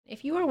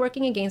If you are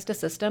working against a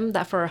system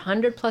that for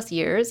 100 plus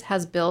years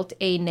has built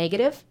a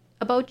negative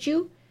about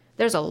you,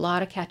 there's a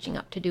lot of catching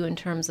up to do in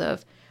terms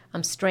of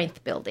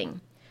strength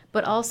building.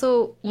 But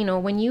also,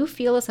 when you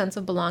feel a sense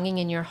of belonging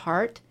in your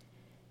heart,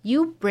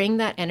 you bring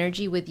that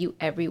energy with you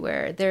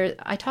everywhere.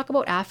 I talk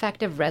about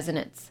affective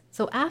resonance.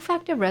 So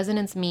affective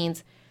resonance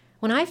means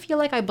when I feel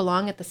like I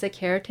belong at the Sikh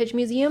Heritage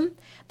Museum,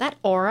 that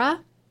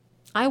aura,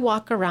 I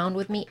walk around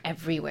with me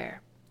everywhere.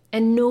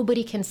 And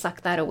nobody can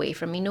suck that away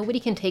from me. Nobody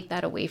can take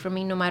that away from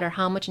me, no matter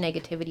how much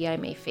negativity I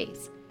may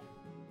face.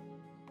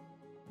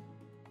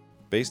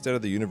 Based out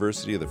of the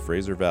University of the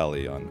Fraser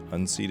Valley on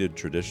unceded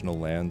traditional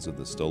lands of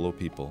the Stolo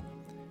people,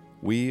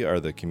 we are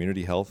the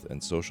Community Health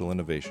and Social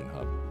Innovation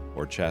Hub,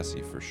 or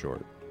CHASI for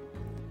short.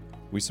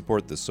 We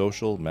support the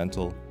social,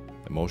 mental,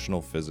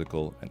 emotional,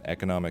 physical, and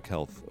economic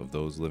health of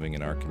those living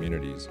in our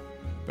communities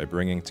by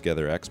bringing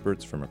together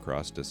experts from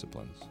across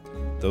disciplines.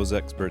 Those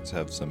experts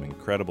have some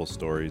incredible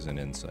stories and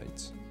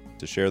insights.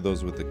 To share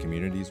those with the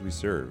communities we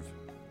serve,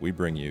 we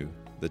bring you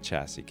the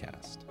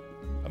CHASIcast,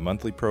 a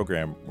monthly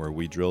program where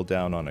we drill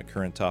down on a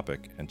current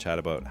topic and chat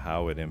about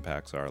how it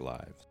impacts our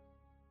lives.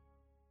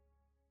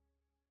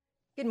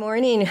 Good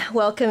morning.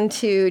 Welcome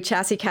to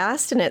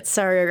CHASIcast, and it's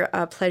our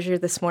pleasure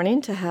this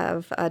morning to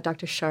have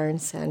Dr.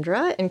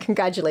 Sandhra, and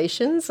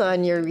congratulations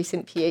on your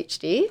recent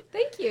PhD.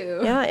 Thank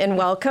you. Yeah, and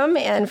welcome.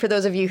 And for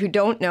those of you who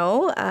don't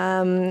know,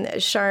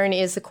 Sharan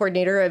is the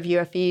coordinator of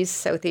UFE's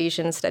South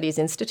Asian Studies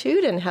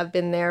Institute and have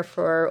been there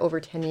for over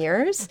 10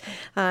 years.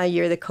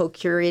 You're the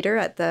co-curator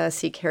at the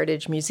Sikh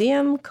Heritage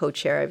Museum,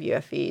 co-chair of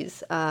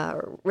UFE's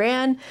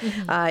RAN,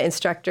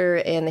 instructor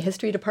in the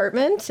history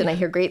department, and I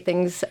hear great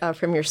things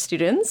from your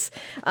students.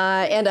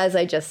 And as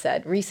I just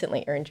said,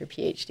 recently earned your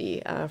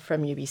PhD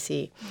from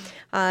UBC.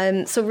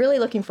 So really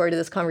looking forward to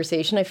this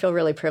conversation. I feel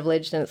really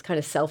privileged, and it's kind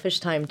of selfish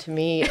time to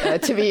me,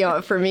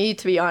 for me,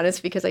 to be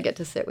honest, because I get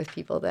to sit with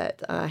people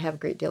that I have a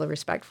great deal of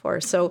respect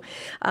for. So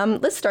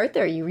let's start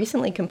there. You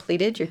recently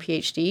completed your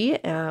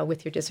PhD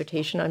with your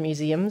dissertation on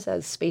museums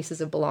as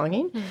spaces of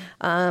belonging,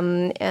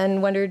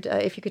 and wondered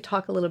if you could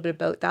talk a little bit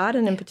about that.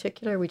 And in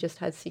particular, we just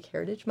had Sikh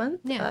Heritage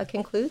Month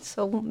conclude,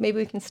 so maybe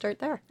we can start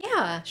there.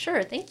 Yeah,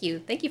 sure. Thank you.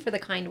 Thank you for the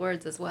kind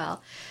words as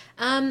well.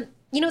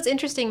 It's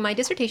interesting. My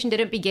dissertation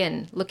didn't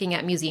begin looking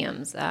at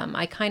museums.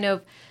 I kind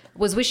of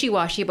was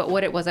wishy-washy about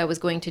what it was I was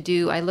going to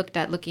do. I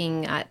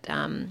looking at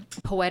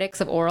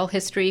poetics of oral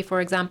history, for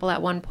example,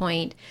 at one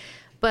point.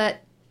 But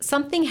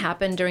something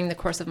happened during the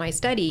course of my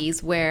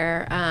studies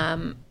where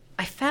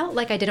I felt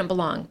like I didn't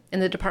belong in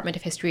the Department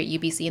of History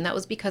at UBC, and that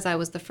was because I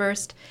was the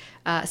first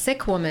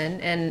Sikh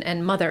woman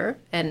and mother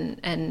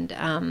and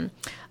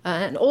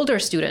an older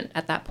student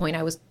at that point.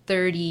 I was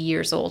 30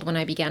 years old when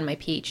I began my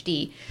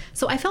PhD.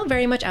 So I felt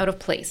very much out of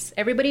place.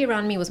 Everybody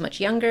around me was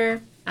much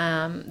younger.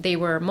 They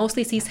were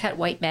mostly cis-het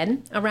white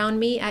men around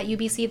me at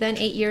UBC then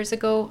 8 years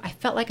ago. I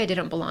felt like I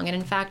didn't belong. And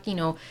in fact,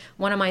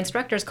 one of my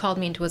instructors called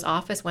me into his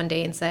office one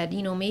day and said,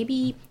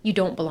 maybe you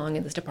don't belong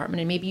in this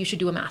department and maybe you should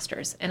do a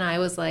master's. And I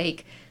was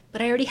like,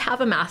 but I already have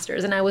a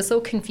master's. And I was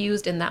so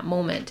confused in that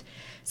moment.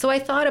 So I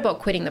thought about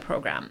quitting the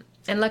program.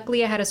 And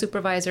luckily I had a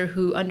supervisor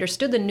who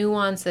understood the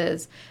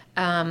nuances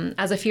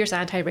as a fierce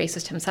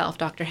anti-racist himself,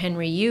 Dr.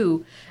 Henry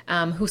Yu,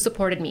 who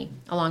supported me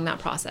along that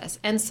process.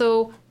 And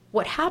so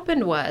what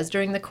happened was,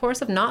 during the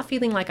course of not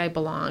feeling like I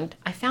belonged,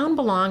 I found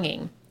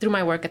belonging through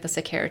my work at the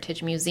Sikh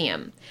Heritage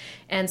Museum.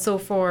 And so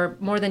for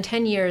more than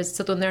 10 years,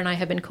 Sandhra and I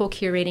have been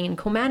co-curating and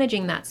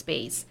co-managing that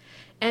space.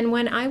 And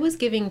when I was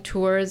giving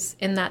tours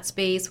in that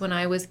space, when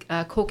I was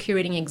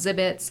co-curating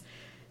exhibits,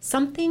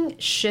 something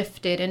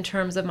shifted in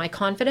terms of my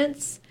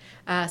confidence.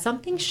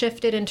 Something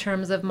shifted in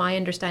terms of my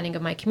understanding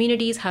of my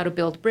communities, how to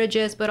build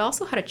bridges, but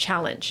also how to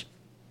challenge.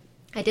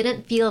 I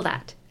didn't feel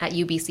that at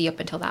UBC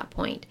up until that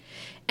point.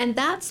 And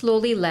that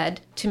slowly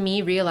led to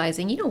me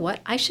realizing,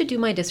 I should do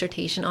my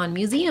dissertation on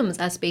museums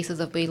as spaces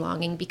of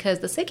belonging, because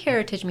the Sikh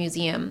Heritage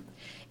Museum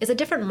is a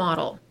different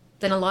model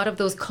than a lot of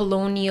those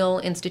colonial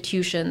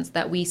institutions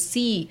that we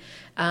see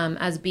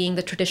as being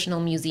the traditional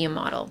museum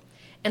model.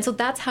 And so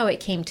that's how it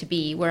came to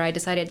be, where I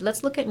decided,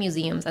 let's look at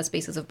museums as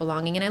spaces of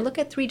belonging. And I look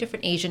at 3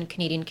 different Asian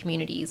Canadian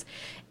communities.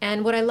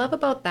 And what I love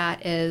about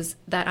that is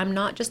that I'm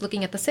not just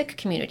looking at the Sikh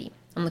community.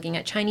 I'm looking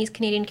at Chinese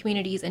Canadian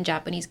communities and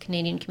Japanese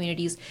Canadian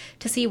communities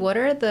to see what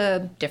are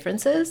the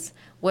differences,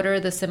 what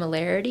are the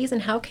similarities,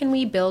 and how can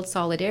we build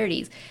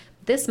solidarities.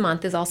 This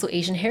month is also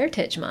Asian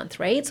Heritage Month,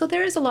 right? So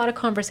there is a lot of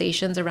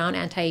conversations around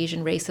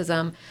anti-Asian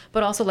racism,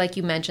 but also, like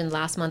you mentioned,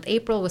 last month,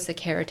 April was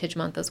Sikh Heritage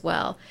Month as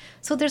well.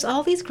 So there's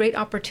all these great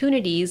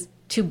opportunities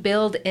to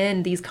build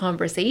in these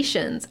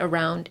conversations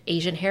around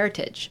Asian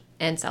heritage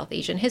and South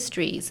Asian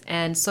histories.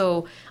 And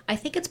so I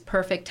think it's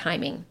perfect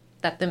timing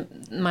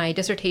that my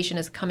dissertation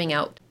is coming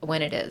out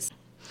when it is.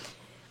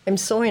 I'm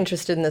so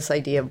interested in this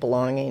idea of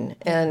belonging.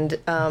 And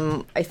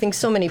I think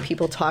so many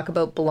people talk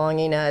about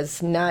belonging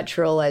as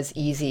natural, as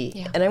easy.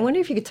 Yeah. And I wonder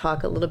if you could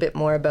talk a little bit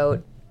more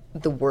about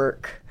the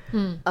work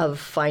of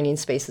finding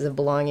spaces of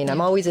belonging.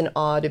 I'm always in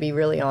awe, to be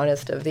really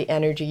honest, of the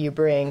energy you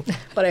bring,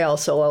 but I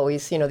also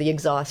always, the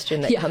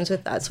exhaustion that comes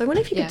with that. So I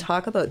wonder if you could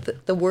talk about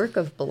the work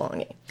of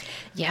belonging.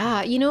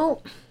 Yeah,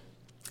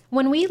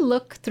 when we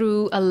look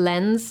through a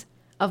lens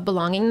of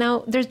belonging,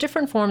 now there's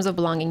different forms of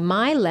belonging.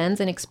 My lens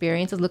and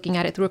experience is looking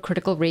at it through a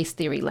critical race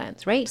theory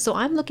lens, right? So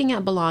I'm looking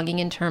at belonging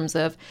in terms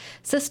of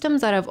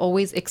systems that have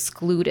always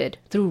excluded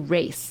through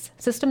race,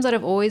 systems that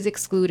have always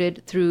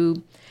excluded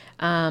through,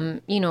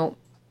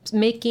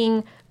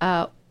 making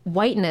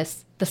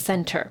whiteness the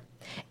center.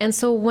 And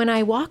so when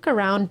I walk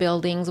around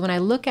buildings, when I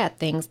look at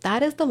things,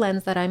 that is the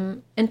lens that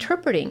I'm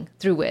interpreting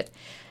through it.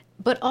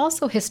 But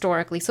also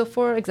historically. So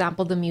for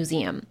example, the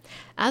museum.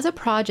 As a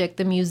project,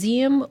 the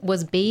museum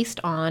was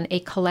based on a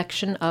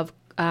collection of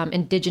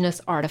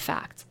indigenous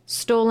artifacts,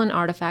 stolen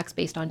artifacts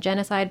based on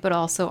genocide, but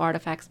also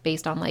artifacts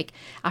based on like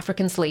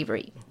African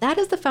slavery. That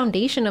is the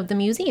foundation of the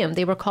museum.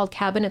 They were called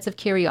cabinets of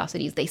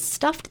curiosities. They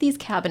stuffed these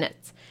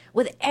cabinets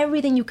with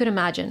everything you could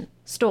imagine,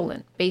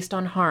 stolen, based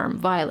on harm,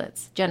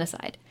 violence,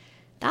 genocide.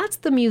 That's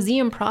the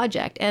museum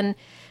project. And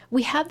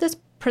we have this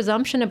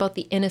presumption about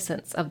the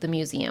innocence of the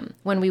museum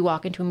when we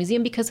walk into a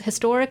museum, because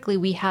historically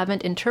we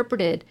haven't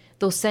interpreted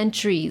those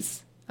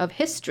centuries of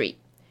history.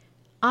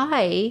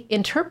 I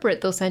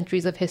interpret those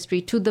centuries of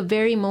history to the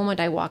very moment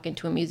I walk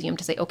into a museum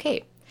to say,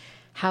 okay,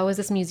 how is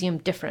this museum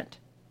different?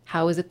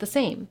 How is it the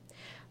same?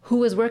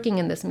 Who is working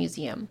in this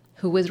museum?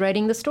 Who is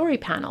writing the story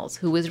panels?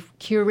 Who is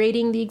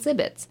curating the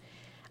exhibits?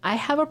 I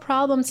have a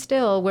problem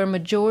still where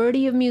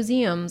majority of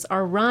museums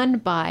are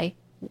run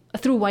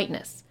through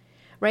whiteness,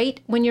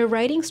 right? When you're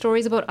writing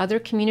stories about other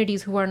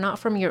communities who are not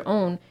from your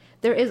own,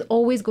 there is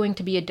always going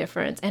to be a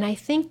difference. And I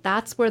think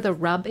that's where the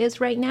rub is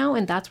right now,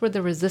 and that's where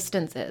the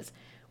resistance is,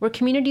 where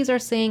communities are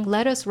saying,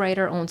 let us write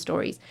our own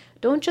stories.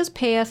 Don't just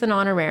pay us an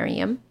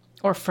honorarium,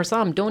 or for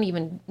some, they don't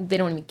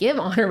even give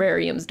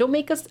honorariums. Don't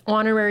make us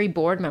honorary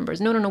board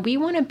members. No. We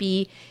want to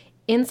be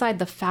inside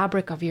the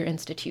fabric of your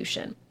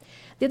institution.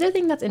 The other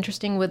thing that's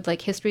interesting with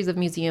like histories of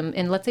museum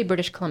in, let's say,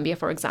 British Columbia,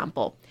 for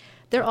example,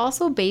 they're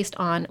also based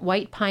on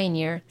white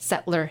pioneer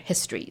settler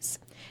histories.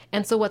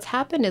 And so what's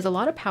happened is a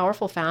lot of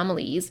powerful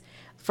families,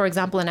 for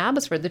example, in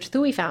Abbotsford, the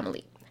Thui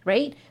family,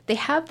 right? They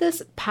have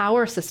this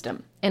power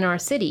system in our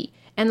city.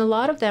 And a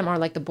lot of them are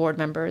like the board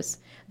members.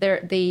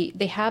 They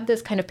have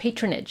this kind of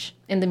patronage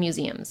in the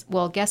museums.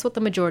 Well, guess what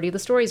the majority of the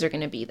stories are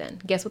going to be then?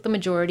 Guess what the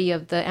majority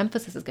of the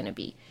emphasis is going to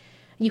be?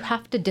 You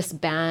have to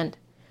disband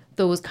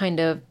those kind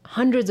of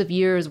hundreds of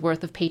years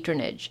worth of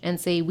patronage and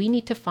say, we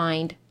need to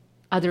find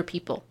other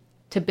people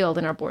to build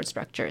in our board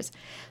structures.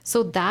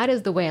 So that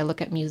is the way I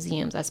look at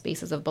museums as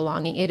spaces of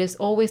belonging. It is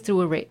always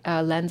through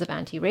a lens of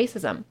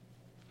anti-racism.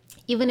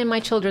 Even in my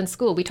children's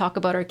school, we talk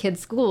about our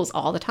kids' schools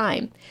all the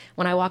time.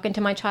 When I walk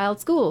into my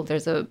child's school,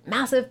 there's a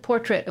massive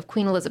portrait of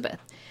Queen Elizabeth.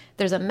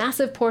 There's a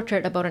massive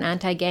portrait about an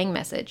anti-gang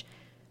message.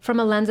 From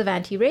a lens of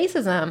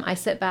anti-racism, I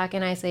sit back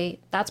and I say,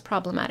 that's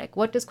problematic.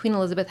 What does Queen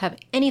Elizabeth have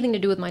anything to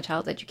do with my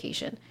child's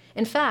education?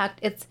 In fact,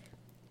 it's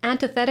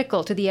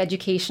antithetical to the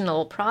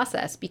educational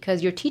process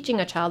because you're teaching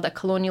a child that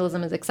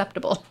colonialism is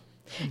acceptable.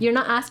 You're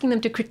not asking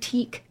them to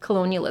critique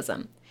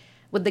colonialism.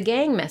 With the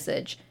gang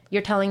message,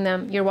 you're telling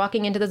them, you're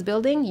walking into this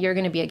building, you're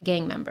going to be a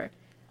gang member.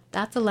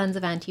 That's a lens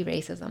of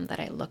anti-racism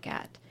that I look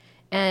at.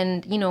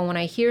 And, when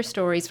I hear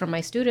stories from my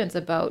students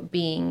about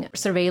being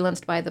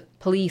surveillanced by the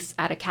police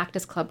at a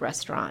Cactus Club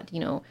restaurant,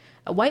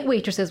 white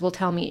waitresses will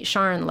tell me,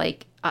 Sharon,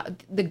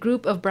 the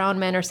group of brown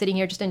men are sitting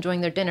here just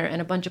enjoying their dinner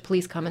and a bunch of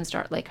police come and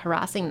start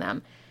harassing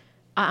them.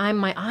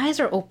 My eyes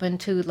are open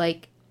to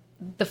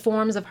the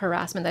forms of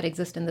harassment that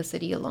exist in the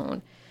city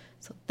alone.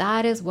 So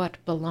that is what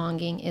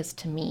belonging is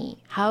to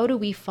me. How do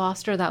we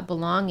foster that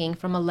belonging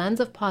from a lens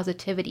of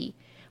positivity?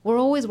 We're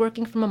always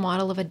working from a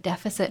model of a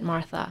deficit,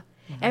 Martha.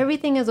 Mm-hmm.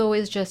 Everything is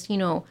always just,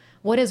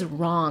 what is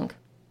wrong?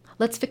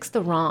 Let's fix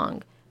the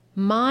wrong.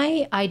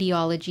 My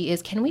ideology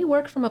is, can we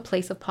work from a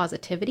place of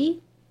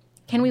positivity?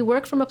 Can we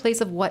work from a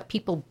place of what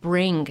people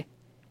bring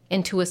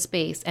into a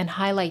space and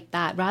highlight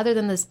that rather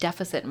than this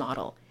deficit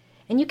model?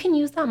 And you can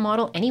use that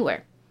model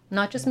anywhere,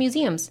 not just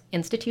museums,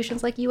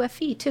 institutions like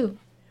UFE too.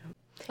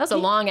 That's a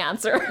long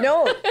answer.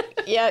 No,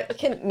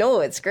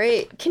 it's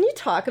great. Can you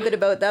talk a bit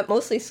about that,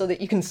 mostly so that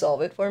you can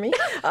solve it for me?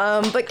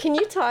 But can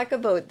you talk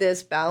about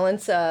this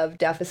balance of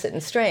deficit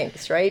and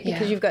strengths, right?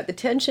 Because you've got the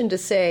tension to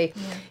say,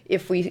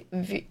 if we,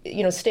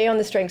 stay on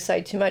the strength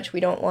side too much, we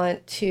don't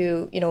want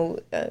to,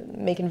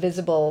 make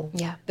invisible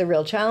the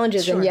real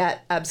challenges. Sure. And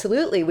yet,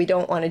 absolutely, we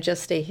don't want to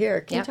just stay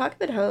here. Can you talk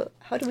about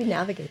how do we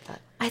navigate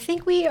that? I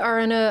think we are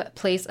in a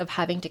place of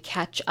having to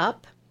catch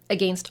up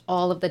against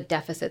all of the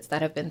deficits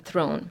that have been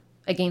thrown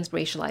against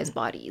racialized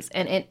bodies.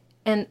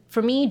 And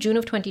for me, June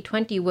of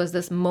 2020 was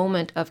this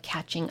moment of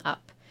catching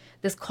up,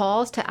 this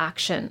calls to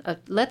action of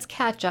let's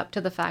catch up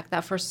to the fact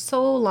that for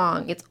so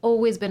long, it's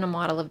always been a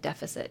model of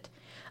deficit,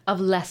 of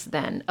less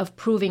than, of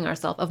proving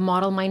ourselves, of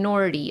model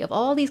minority, of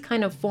all these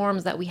kind of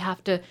forms that we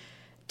have to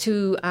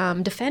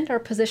defend our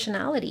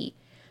positionality.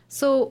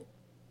 So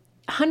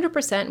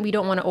 100%, we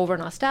don't want to over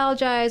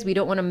nostalgize. We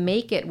don't want to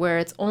make it where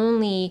it's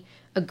only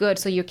a good,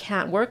 so you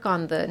can't work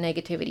on the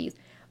negativities.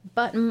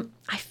 But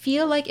I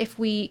feel like if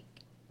we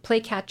play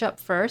catch up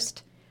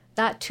first,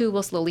 that too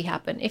will slowly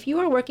happen. If you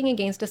are working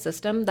against a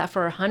system that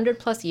for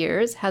 100+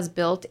 years has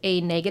built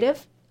a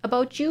negative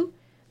about you,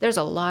 there's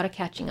a lot of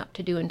catching up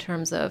to do in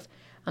terms of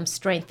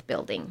strength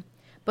building.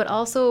 But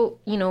also,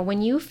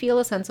 when you feel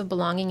a sense of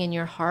belonging in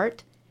your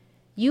heart,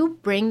 you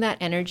bring that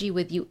energy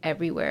with you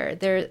everywhere.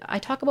 I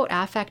talk about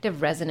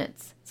affective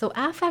resonance. So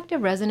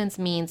affective resonance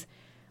means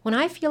when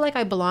I feel like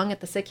I belong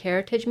at the Sikh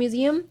Heritage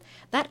Museum,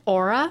 that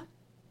aura,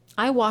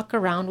 I walk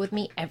around with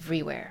me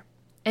everywhere.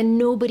 And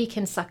nobody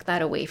can suck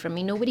that away from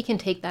me. Nobody can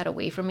take that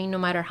away from me, no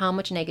matter how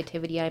much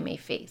negativity I may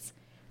face.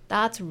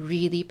 That's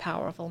really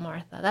powerful,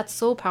 Martha. That's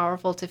so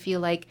powerful to feel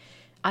like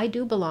I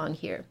do belong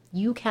here.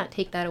 You can't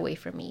take that away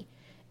from me.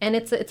 And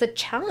it's a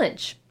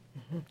challenge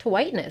to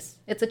whiteness.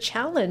 It's a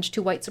challenge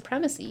to white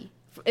supremacy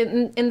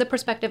in the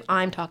perspective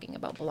I'm talking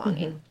about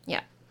belonging.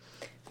 Yeah.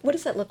 What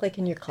does that look like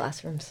in your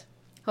classrooms?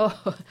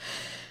 Oh,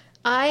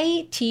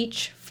 I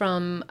teach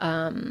from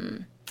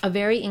a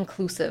very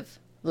inclusive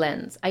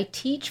lens. I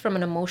teach from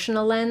an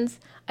emotional lens.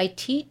 I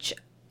teach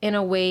in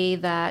a way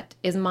that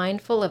is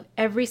mindful of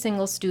every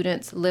single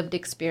student's lived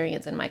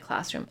experience in my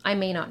classroom. I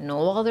may not know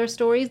all their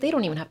stories. They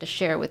don't even have to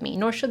share with me,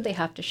 nor should they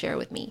have to share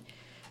with me.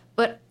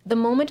 But the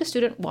moment a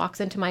student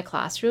walks into my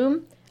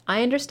classroom,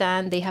 I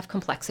understand they have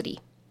complexity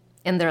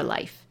in their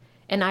life,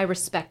 and I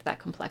respect that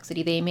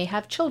complexity. They may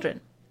have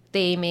children.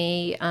 They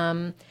may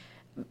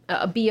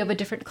be of a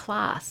different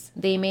class.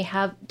 They may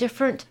have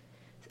different,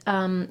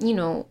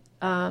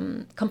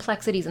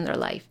 complexities in their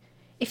life.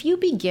 If you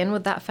begin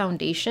with that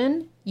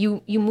foundation,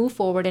 you move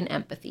forward in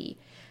empathy.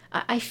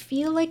 I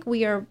feel like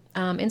we are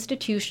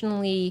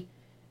institutionally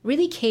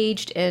really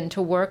caged in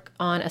to work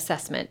on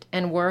assessment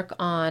and work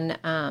on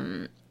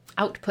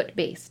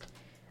output-based.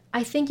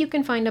 I think you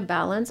can find a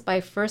balance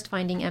by first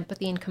finding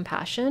empathy and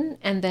compassion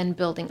and then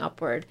building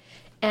upward.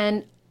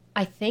 And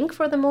I think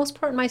for the most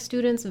part, my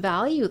students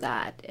value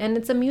that. And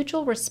it's a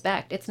mutual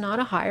respect. It's not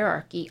a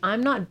hierarchy.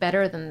 I'm not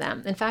better than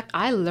them. In fact,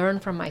 I learn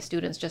from my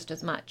students just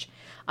as much.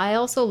 I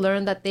also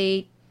learn that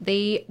they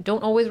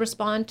don't always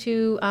respond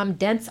to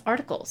dense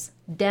articles,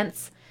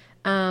 dense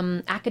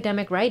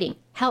academic writing.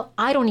 Hell,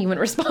 I don't even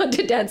respond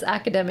to dense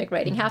academic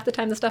writing. Half the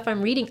time, the stuff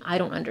I'm reading, I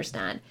don't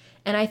understand.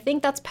 And I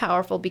think that's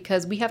powerful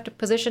because we have to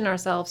position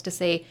ourselves to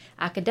say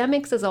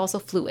academics is also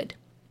fluid.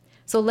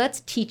 So let's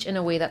teach in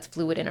a way that's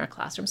fluid in our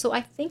classroom. So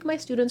I think my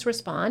students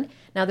respond.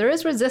 Now, there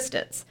is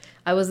resistance.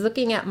 I was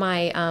looking at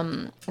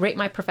my rate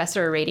my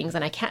professor ratings,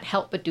 and I can't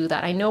help but do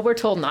that. I know we're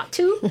told not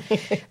to,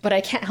 but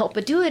I can't help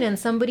but do it. And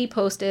somebody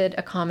posted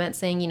a comment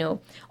saying,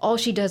 all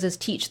she does is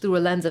teach through a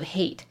lens of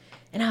hate.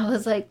 And I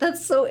was like,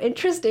 that's so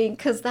interesting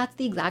because that's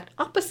the exact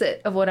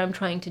opposite of what I'm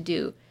trying to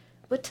do.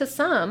 But to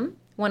some,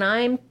 when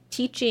I'm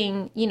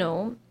teaching,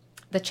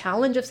 the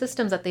challenge of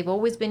systems that they've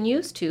always been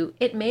used to,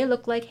 it may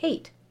look like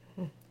hate.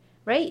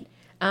 Right?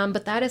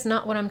 But that is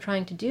not what I'm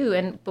trying to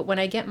do. But when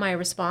I get my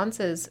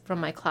responses from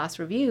my class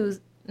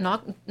reviews,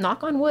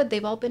 knock on wood,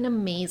 they've all been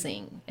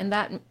amazing. And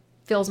that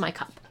fills my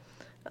cup.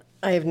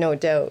 I have no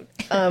doubt.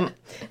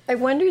 I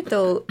wonder,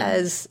 though,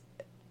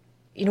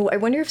 I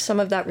wonder if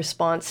some of that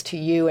response to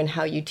you and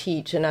how you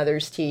teach and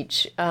others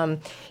teach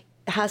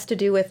has to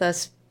do with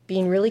us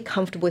being really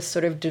comfortable with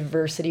sort of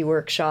diversity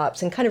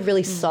workshops and kind of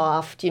really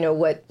soft,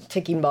 what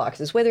ticking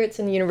boxes, whether it's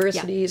in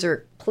universities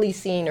or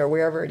policing or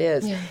wherever it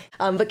is. Yeah.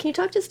 But can you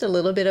talk just a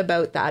little bit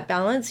about that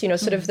balance,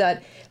 sort of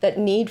that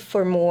need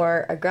for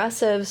more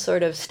aggressive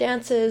sort of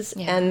stances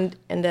and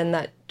then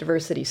that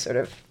diversity sort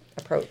of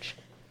approach?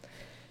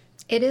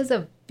 It is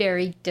a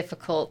very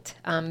difficult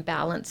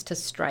balance to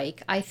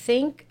strike. I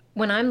think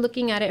when I'm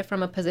looking at it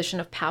from a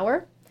position of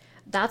power,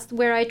 that's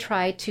where I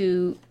try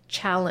to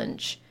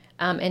challenge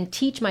and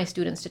teach my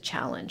students to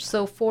challenge.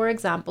 So for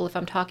example, if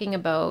I'm talking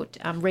about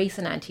race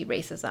and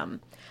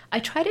anti-racism, I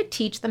try to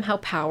teach them how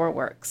power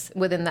works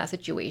within that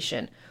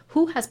situation.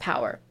 Who has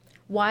power?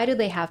 Why do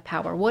they have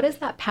power? What is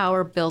that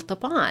power built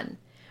upon?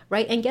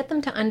 Right? And get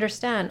them to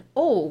understand,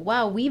 oh,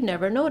 wow, we've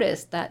never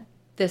noticed that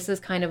this is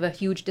kind of a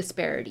huge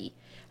disparity.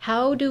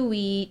 How do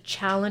we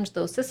challenge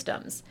those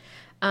systems?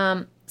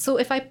 So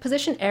if I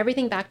position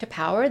everything back to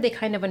power, they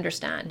kind of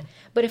understand.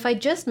 But if I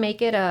just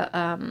make it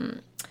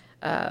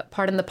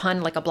pardon the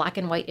pun, like a black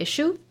and white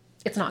issue,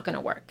 it's not going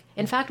to work.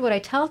 In fact, what I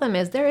tell them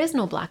is there is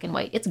no black and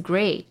white. It's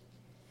gray.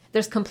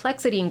 There's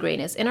complexity and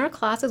grayness. In our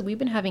classes, we've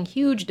been having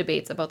huge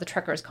debates about the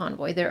truckers'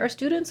 convoy. There are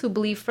students who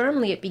believe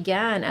firmly it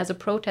began as a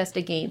protest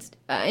against,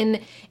 in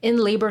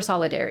labor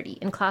solidarity,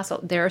 in class.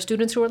 There are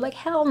students who are like,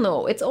 hell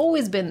no, it's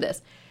always been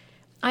this.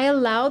 I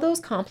allow those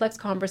complex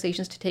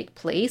conversations to take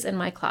place in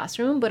my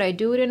classroom, but I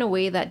do it in a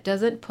way that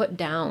doesn't put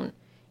down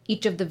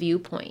each of the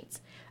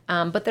viewpoints.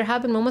 But there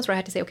have been moments where I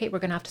had to say, okay, we're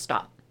going to have to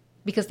stop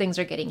because things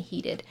are getting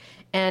heated.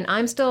 And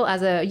I'm still,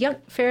 as a young,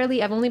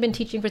 I've only been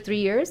teaching for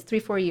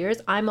 4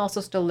 years. I'm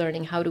also still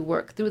learning how to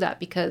work through that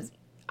because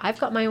I've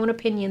got my own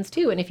opinions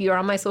too. And if you're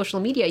on my social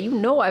media,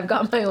 I've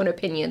got my own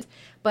opinions,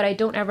 but I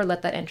don't ever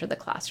let that enter the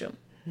classroom.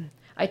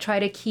 I try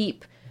to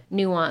keep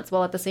nuance,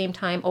 while at the same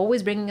time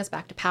always bringing us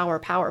back to power,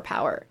 power,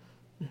 power.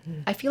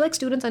 I feel like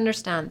students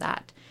understand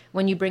that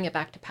when you bring it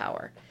back to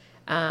power.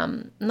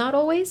 Not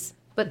always,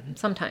 but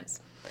sometimes.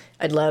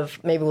 I'd love,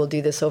 maybe we'll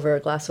do this over a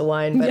glass of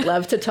wine, but I'd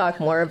love to talk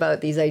more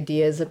about these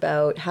ideas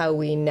about how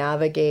we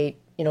navigate,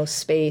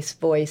 space,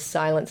 voice,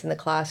 silence in the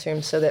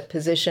classroom so that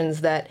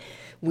positions that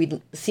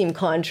we seem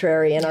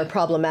contrary and are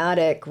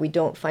problematic, we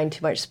don't find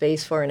too much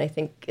space for. And I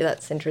think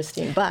that's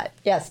interesting. But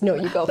yes, no,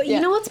 you go. But you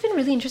know what's been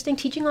really interesting?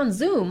 Teaching on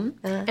Zoom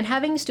and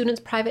having students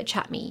private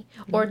chat me,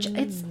 or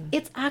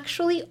it's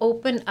actually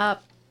opened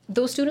up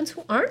those students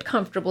who aren't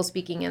comfortable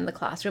speaking in the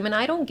classroom. And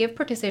I don't give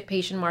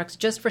participation marks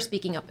just for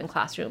speaking up in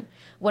classroom.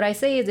 What I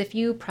say is if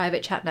you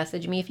private chat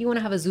message me, if you want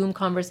to have a Zoom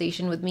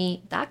conversation with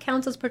me, that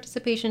counts as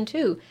participation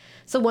too.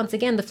 So once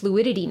again, the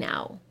fluidity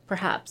now,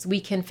 perhaps we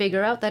can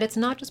figure out that it's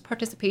not just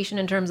participation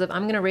in terms of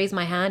I'm going to raise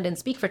my hand and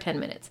speak for 10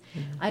 minutes.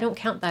 I don't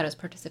count that as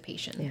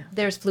participation. Yeah.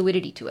 There's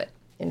fluidity to it.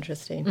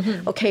 Interesting.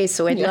 Okay,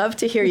 so I'd love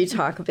to hear you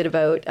talk a bit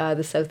about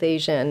the South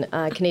Asian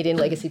Canadian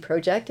Legacy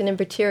Project, and in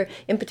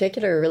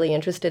particular, really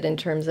interested in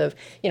terms of,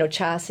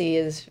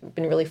 CHASI has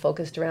been really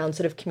focused around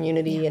sort of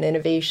community and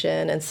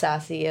innovation, and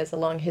SASI has a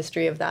long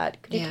history of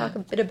that. Could you talk a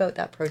bit about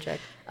that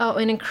project? Oh,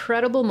 an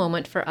incredible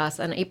moment for us.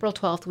 On April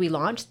 12th, we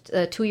launched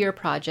a 2-year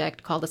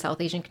project called the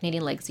South Asian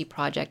Canadian Legacy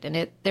Project,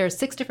 and there are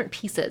 6 different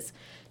pieces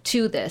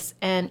to this,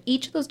 and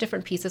each of those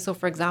different pieces, so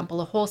for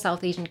example, a whole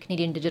South Asian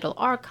Canadian digital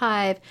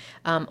archive,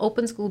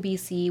 Open School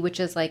BC,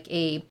 which is like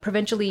a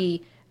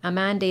provincially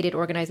mandated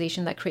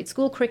organization that creates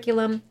school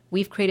curriculum.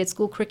 We've created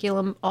school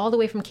curriculum all the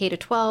way from K to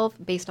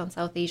 12 based on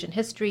South Asian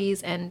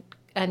histories and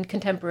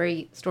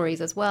contemporary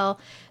stories as well.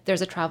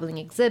 There's a traveling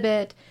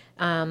exhibit,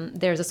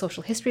 there's a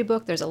social history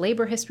book, there's a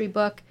labor history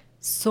book,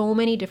 so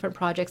many different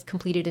projects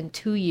completed in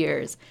 2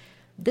 years.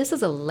 This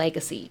is a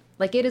legacy.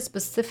 Like, it is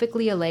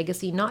specifically a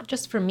legacy, not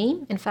just for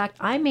me. In fact,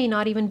 I may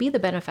not even be the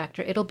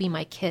benefactor. It'll be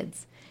my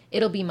kids.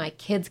 It'll be my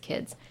kids'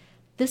 kids.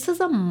 This is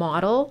a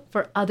model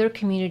for other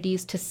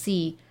communities to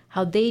see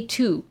how they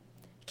too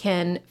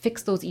can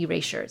fix those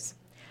erasures,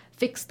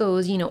 fix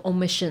those,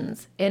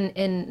 omissions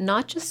in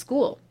not just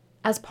school,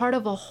 as part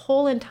of a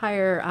whole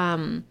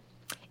entire,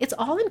 it's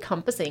all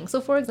encompassing. So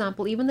for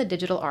example, even the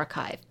digital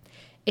archive.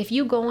 If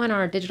you go on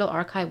our digital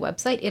archive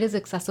website, it is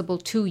accessible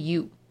to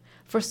you.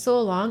 For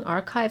so long,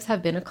 archives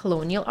have been a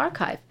colonial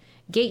archive,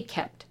 gate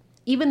kept.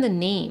 Even the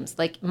names,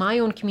 like my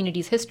own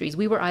community's histories,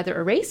 we were either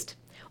erased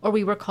or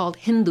we were called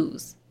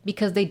Hindus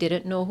because they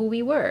didn't know who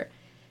we were.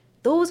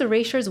 Those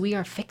erasures we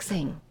are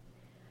fixing.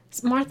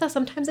 Martha,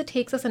 sometimes it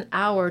takes us an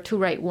hour to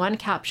write one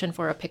caption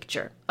for a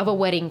picture of a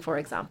wedding, for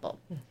example.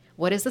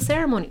 What is the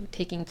ceremony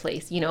taking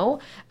place?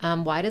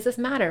 Why does this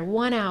matter?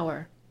 1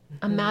 hour.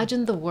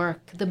 Imagine the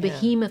work, the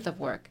behemoth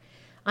of work.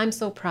 I'm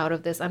so proud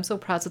of this. I'm so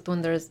proud that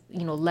when there's,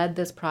 led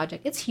this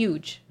project. It's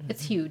huge.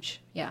 It's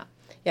huge. Yeah.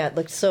 Yeah, it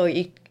looked so.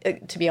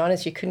 To be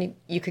honest, you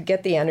could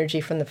get the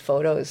energy from the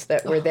photos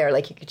that were there.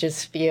 Like, you could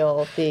just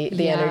feel the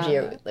energy.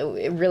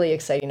 A really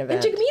exciting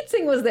event. And Jagmeet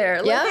Singh was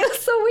there. Like, it was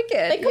so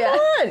wicked. Like, come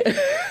on,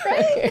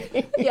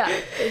 right? Yeah,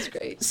 it was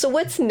great. So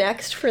what's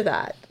next for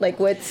that? Like,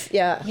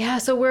 Yeah.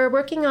 So we're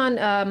working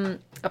on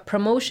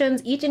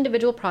promotions. Each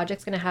individual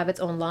project's going to have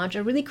its own launch.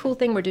 A really cool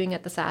thing we're doing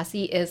at the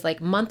SASI is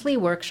like monthly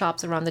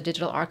workshops around the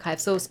digital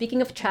archive. So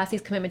speaking of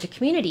CHASI's commitment to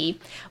community,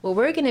 what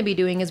we're going to be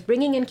doing is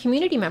bringing in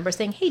community members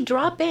saying, hey,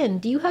 drop in.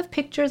 Do you have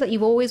pictures that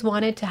you've always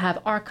wanted to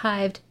have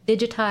archived,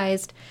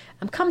 digitized?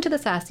 Come to the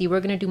SASI. We're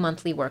going to do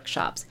monthly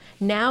workshops.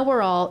 Now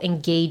we're all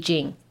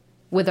engaging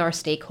with our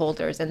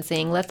stakeholders and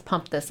saying, let's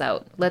pump this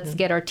out. Let's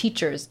get our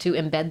teachers to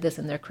embed this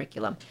in their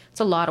curriculum.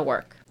 It's a lot of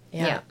work.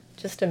 Yeah.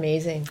 Just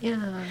amazing.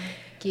 Yeah.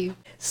 Thank you.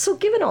 So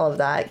given all of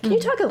that, can you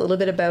talk a little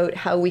bit about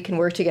how we can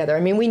work together? I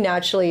mean, we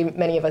naturally,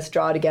 many of us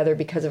draw together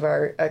because of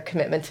our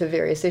commitment to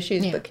various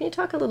issues, but can you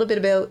talk a little bit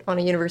about, on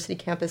a university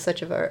campus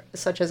such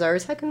as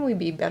ours, how can we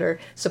be better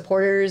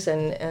supporters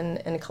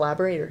and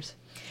collaborators?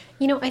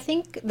 I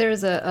think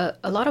there's a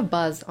lot of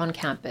buzz on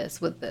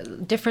campus with the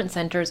different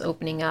centers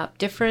opening up,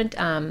 different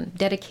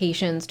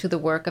dedications to the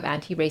work of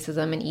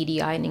anti-racism and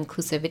EDI and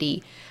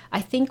inclusivity. I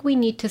think we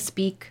need to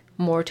speak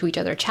more to each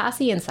other.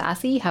 CHASI and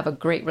SASI have a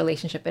great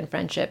relationship and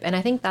friendship, and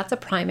I think that's a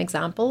prime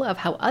example of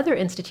how other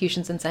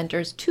institutions and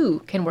centers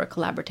too can work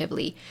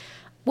collaboratively.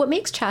 What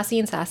makes CHASI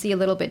and SASI a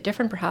little bit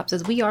different perhaps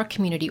is we are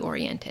community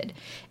oriented.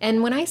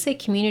 And when I say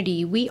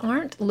community, we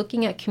aren't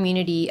looking at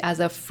community as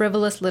a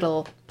frivolous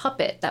little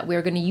puppet that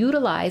we're going to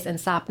utilize and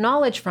sap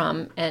knowledge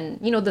from and,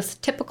 this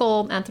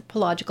typical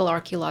anthropological,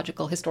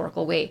 archaeological,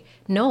 historical way.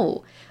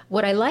 No.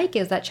 What I like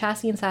is that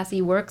CHASI and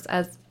SASI works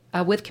as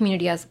with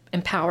community as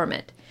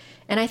empowerment.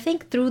 And I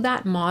think through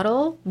that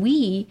model,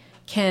 we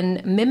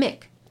can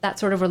mimic that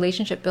sort of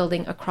relationship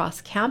building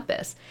across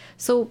campus.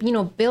 So,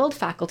 build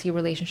faculty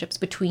relationships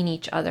between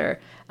each other,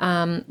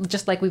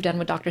 just like we've done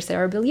with Dr.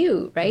 Sarah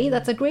Bilyeu, right?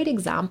 That's a great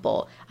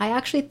example. I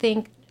actually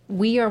think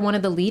we are one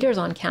of the leaders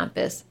on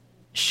campus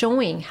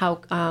showing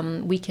how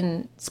we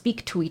can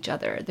speak to each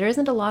other. There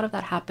isn't a lot of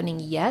that happening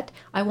yet.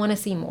 I want to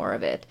see more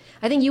of it.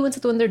 I think you and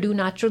Satwinder do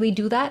naturally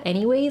do that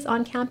anyways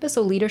on campus,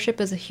 so leadership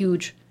is a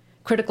huge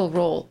critical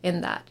role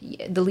in that.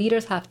 The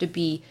leaders have to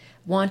be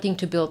wanting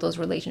to build those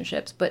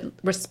relationships, but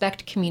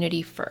respect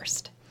community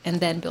first and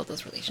then build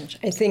those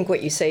relationships. I think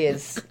what you say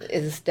is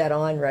dead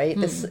on, right?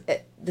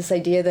 This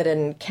idea that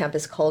in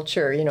campus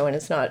culture, and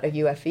it's not a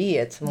UFE,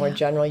 it's a more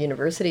general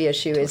university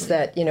issue, is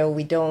that,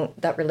 we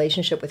don't, that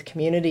relationship with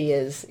community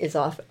is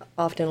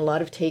often a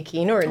lot of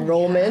taking or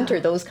enrollment or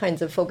those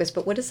kinds of focus.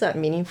 But what does that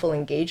meaningful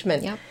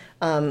engagement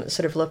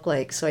sort of look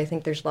like? So I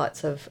think there's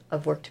lots of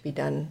work to be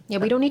done. Yeah,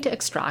 we don't need to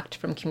extract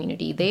from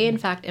community. They, in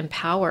fact,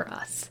 empower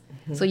us.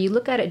 So you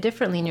look at it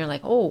differently and you're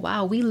like, oh,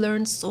 wow, we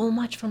learn so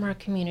much from our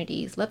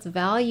communities. Let's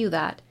value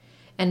that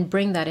and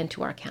bring that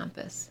into our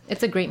campus.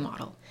 It's a great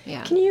model.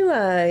 Yeah. Can you,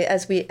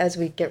 as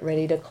we get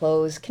ready to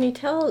close, can you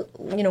tell,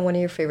 one of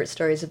your favorite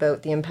stories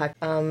about the impact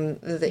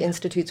the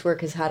Institute's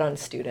work has had on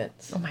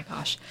students? Oh my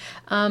gosh.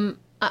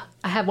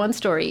 I have one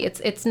story.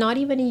 It's not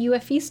even a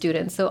UFE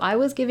student. So I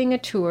was giving a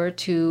tour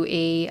to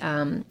a,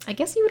 I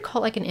guess you would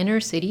call it like an inner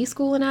city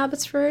school in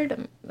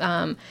Abbotsford,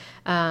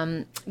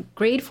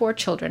 grade 4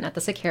 children at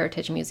the Sikh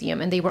Heritage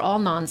Museum, and they were all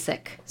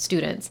non-Sikh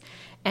students.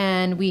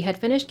 And we had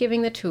finished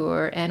giving the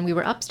tour, and we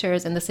were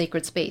upstairs in the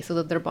sacred space,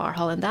 so their bar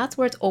hall, and that's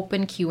where it's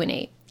open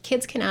Q&A.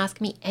 Kids can ask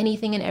me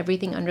anything and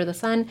everything under the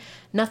sun.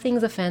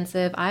 Nothing's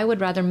offensive. I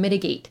would rather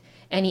mitigate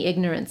any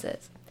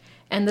ignorances.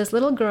 And this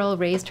little girl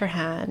raised her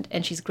hand,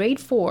 and she's grade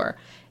 4,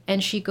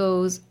 and she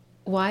goes,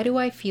 "Why do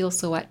I feel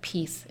so at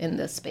peace in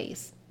this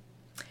space?"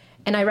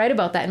 And I write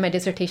about that in my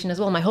dissertation as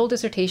well. My whole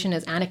dissertation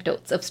is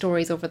anecdotes of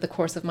stories over the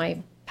course of my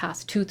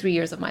past 2-3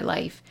 years of my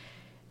life.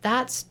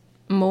 That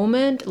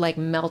moment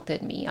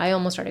melted me. I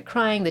almost started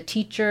crying. The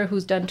teacher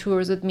who's done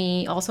tours with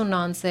me, also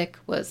non-Sikh,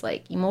 was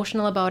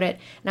emotional about it.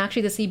 And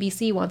actually the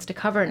CBC wants to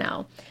cover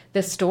now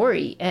this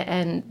story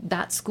and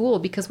that school,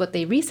 because what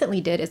they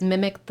recently did is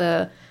mimic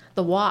the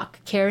walk,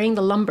 carrying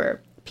the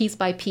lumber piece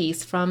by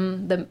piece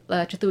from the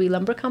Chitui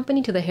Lumber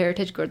Company to the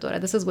Heritage Gurdwara.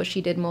 This is what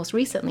she did most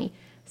recently.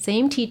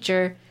 Same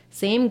teacher,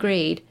 same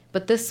grade,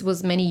 but this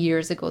was many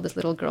years ago. This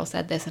little girl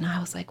said this, and I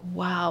was like,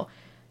 wow,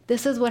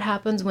 this is what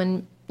happens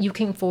when you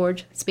can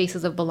forge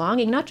spaces of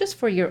belonging, not just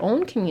for your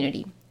own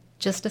community,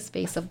 just a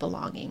space of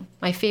belonging.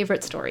 My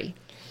favorite story.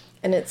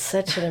 And it's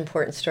such an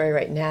important story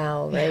right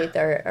now, right?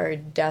 Yeah. Our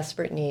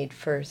desperate need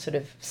for sort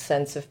of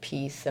sense of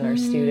peace in our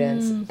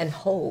students and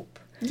hope.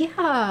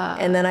 Yeah.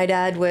 And then I'd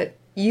add what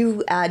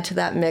you add to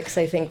that mix,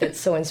 I think that's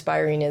so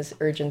inspiring, is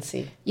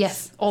urgency.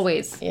 Yes,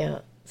 always. Yeah.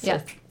 So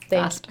yes.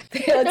 Fast.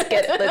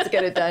 Let's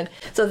get it done.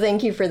 So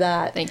thank you for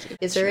that. Thank you.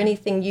 Is there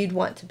anything you'd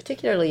want to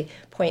particularly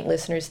point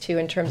listeners to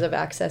in terms of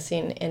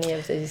accessing any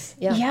of these?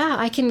 Yeah,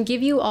 I can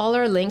give you all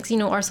our links.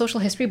 Our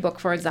social history book,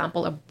 for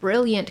example, a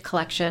brilliant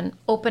collection,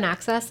 open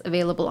access,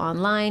 available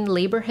online,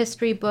 labor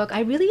history book.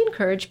 I really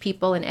encourage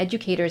people and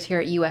educators here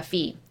at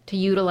UFE to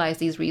utilize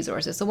these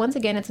resources. So once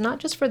again, it's not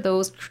just for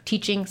those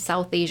teaching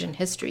South Asian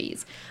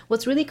histories.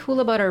 What's really cool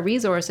about our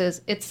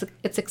resources, it's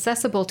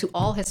accessible to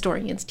all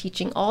historians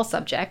teaching all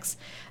subjects.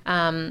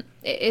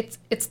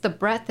 It's the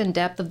breadth and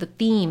depth of the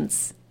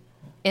themes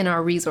in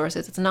our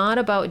resources. It's not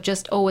about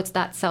just, it's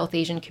that South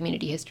Asian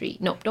community history.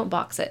 No, don't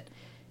box it.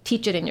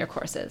 Teach it in your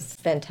courses.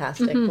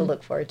 Fantastic. Mm-hmm. We'll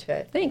look forward to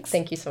it. Thanks.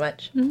 Thank you so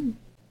much. Mm-hmm.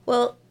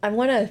 Well, I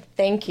want to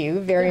thank you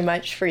very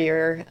much for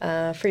your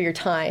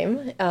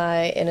time,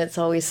 and it's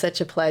always such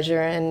a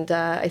pleasure. And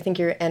I think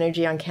your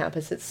energy on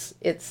campus,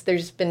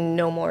 there's been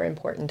no more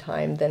important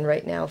time than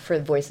right now for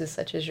voices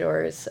such as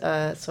yours.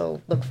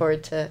 So look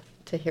forward to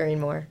hearing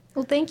more.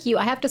 Well, thank you.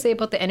 I have to say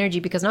about the energy,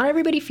 because not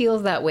everybody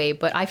feels that way,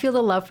 but I feel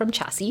the love from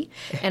CHASI.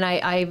 And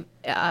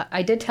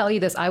I did tell you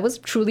this. I was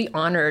truly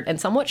honored and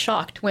somewhat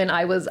shocked when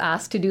I was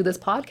asked to do this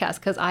podcast,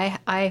 because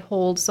I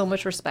hold so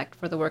much respect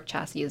for the work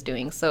CHASI is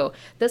doing. So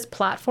this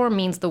platform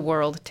means the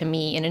world to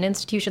me in an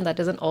institution that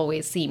doesn't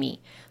always see me.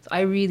 So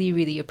I really,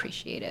 really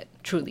appreciate it.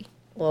 Truly.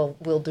 Well,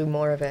 we'll do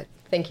more of it.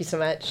 Thank you so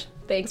much.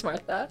 Thanks,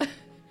 Martha.